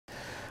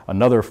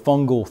Another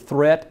fungal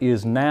threat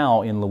is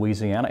now in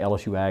Louisiana.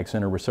 LSU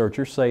AgCenter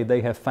researchers say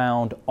they have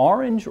found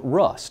orange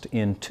rust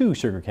in 2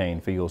 sugarcane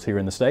fields here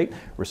in the state.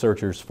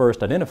 Researchers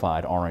first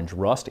identified orange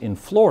rust in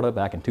Florida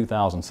back in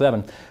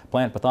 2007.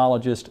 Plant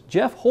pathologist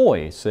Jeff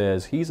Hoy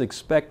says he's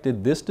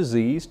expected this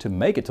disease to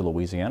make it to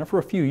Louisiana for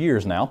a few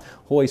years now.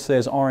 Hoy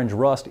says orange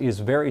rust is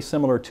very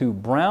similar to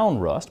brown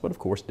rust, but of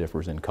course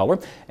differs in color,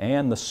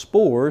 and the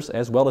spores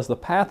as well as the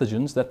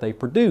pathogens that they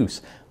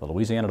produce. The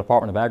Louisiana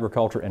Department of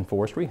Agriculture and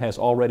Forestry has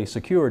already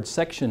secured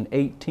Section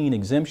 18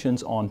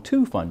 exemptions on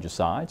 2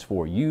 fungicides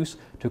for use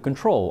to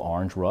control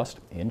orange rust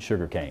in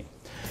sugarcane.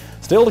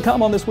 Still to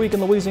come on This Week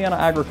in Louisiana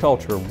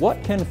Agriculture,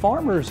 what can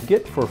farmers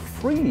get for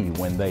free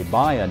when they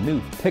buy a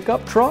new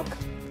pickup truck?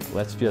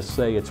 Let's just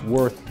say it's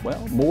worth,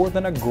 well, more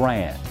than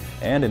 $1,000.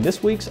 And in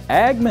this week's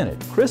Ag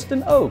Minute,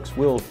 Kristen Oakes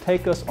will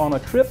take us on a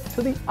trip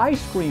to the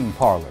ice cream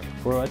parlor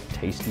for a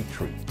tasty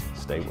treat.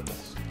 Stay with us.